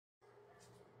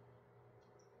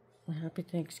Happy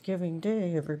Thanksgiving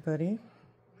Day, everybody.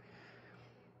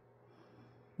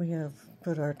 We have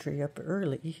put our tree up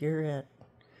early here at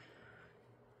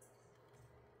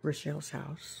Rochelle's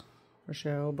house.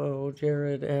 Rochelle, Bo,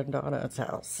 Jared, and Donna's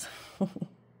house.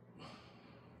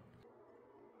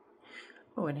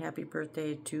 Oh, and happy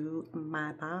birthday to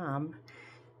my mom.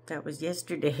 That was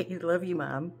yesterday. Love you,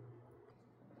 Mom.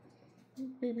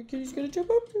 Baby kitty's gonna jump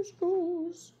up. There she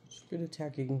goes. She's gonna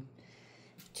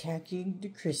attacking the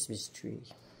Christmas tree.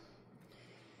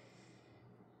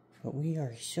 But we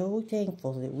are so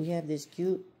thankful that we have this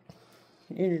cute,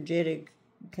 energetic,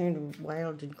 kind of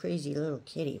wild and crazy little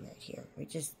kitty right here. We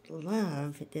just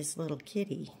love this little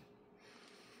kitty.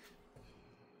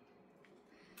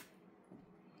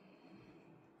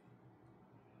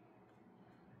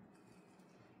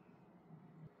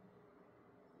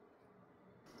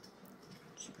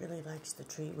 She really likes the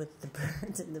tree with the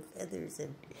birds and the feathers,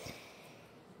 and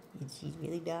she's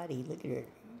really naughty. Look at her.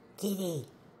 Kitty!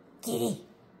 Kitty!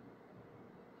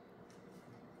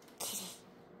 Kitty!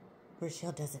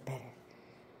 Rochelle does it better.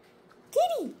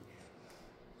 Kitty!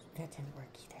 That didn't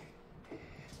work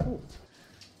either. Oh.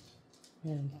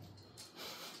 And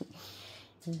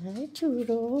hi,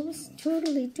 Toodles.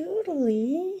 Toodly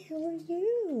doodly. How are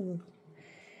you?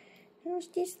 How's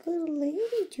this little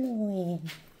lady doing?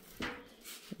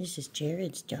 This is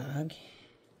Jared's dog.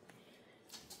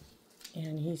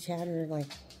 And he's had her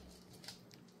like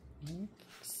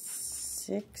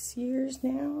 6 years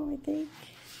now, I think.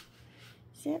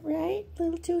 Is that right,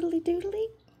 little Toodly Doodly?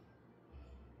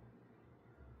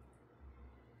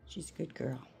 She's a good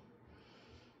girl.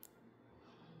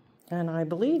 And I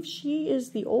believe she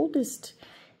is the oldest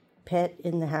pet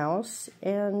in the house,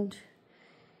 and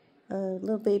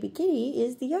little baby kitty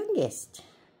is the youngest.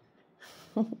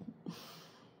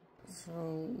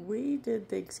 So we did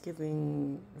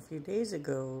Thanksgiving a few days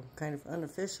ago, kind of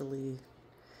unofficially,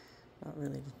 not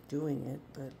really doing it,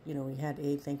 but, you know, we had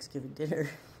a Thanksgiving dinner.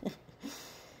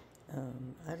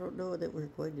 I don't know that we're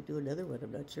going to do another one.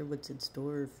 I'm not sure what's in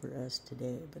store for us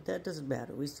today, but that doesn't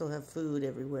matter. We still have food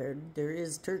everywhere. There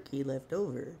is turkey left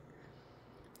over.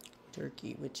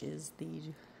 Turkey, which is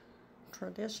the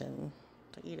tradition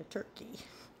to eat a turkey.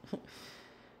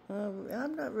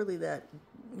 I'm not really that,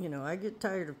 you know, I get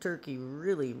tired of turkey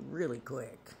really, really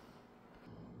quick.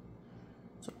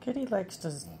 So Kitty likes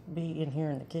to be in here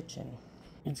in the kitchen.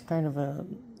 It's kind of a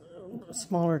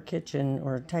smaller kitchen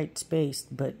or a tight space,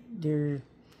 but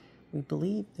we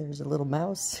believe there's a little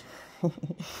mouse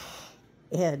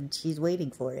and she's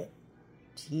waiting for it.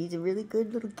 She's a really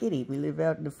good little kitty. We live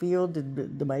out in the field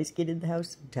and the mice get in the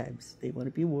house sometimes. They want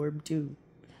to be warm too.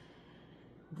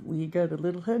 We got a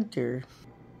little hunter.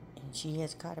 And she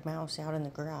has caught a mouse out in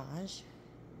the garage.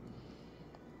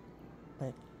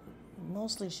 But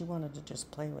mostly she wanted to just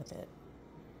play with it.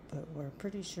 But we're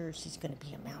pretty sure she's going to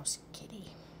be a mouse kitty.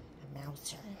 A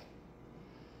mouser.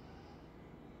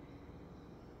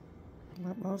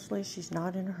 But mostly she's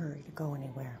not in a hurry to go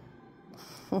anywhere.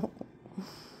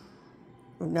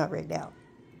 Not right now.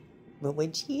 But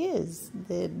when she is,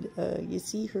 then you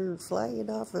see her flying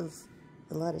off of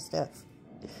a lot of stuff.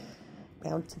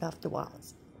 Bouncing off the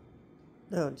walls.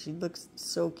 Oh, she looks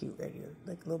so cute right here,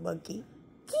 like a little monkey.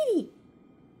 Kitty!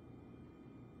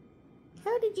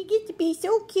 How did you get to be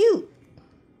so cute?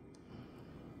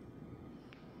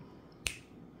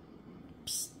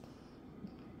 Psst.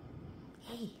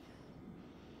 Hey,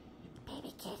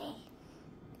 baby kitty.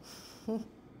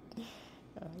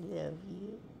 I love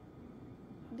you.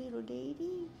 Little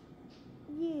lady.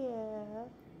 Yeah.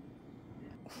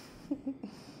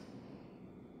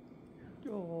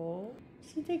 Oh,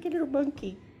 she's like a little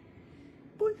monkey.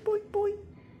 Boy, boy, boy.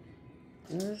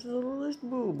 There's the littlest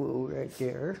boo-boo right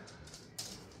there.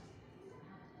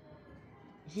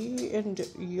 He and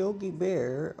Yogi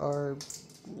Bear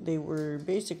they were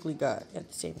basically got at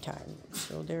the same time.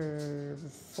 So they're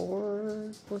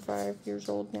 4 or 5 years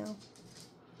old now.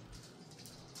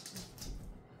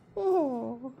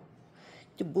 Oh,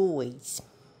 the boys.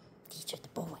 These are the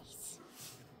boys.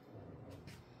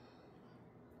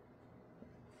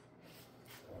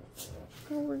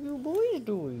 How are you boys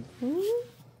doing?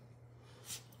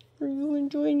 Are you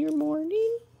enjoying your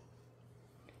morning?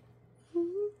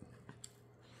 You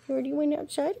already went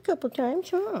outside a couple times,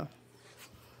 huh?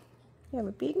 You have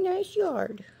a big, nice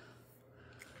yard.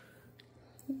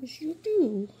 Yes, you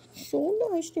do. So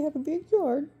nice to have a big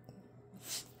yard.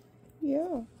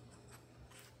 Yeah.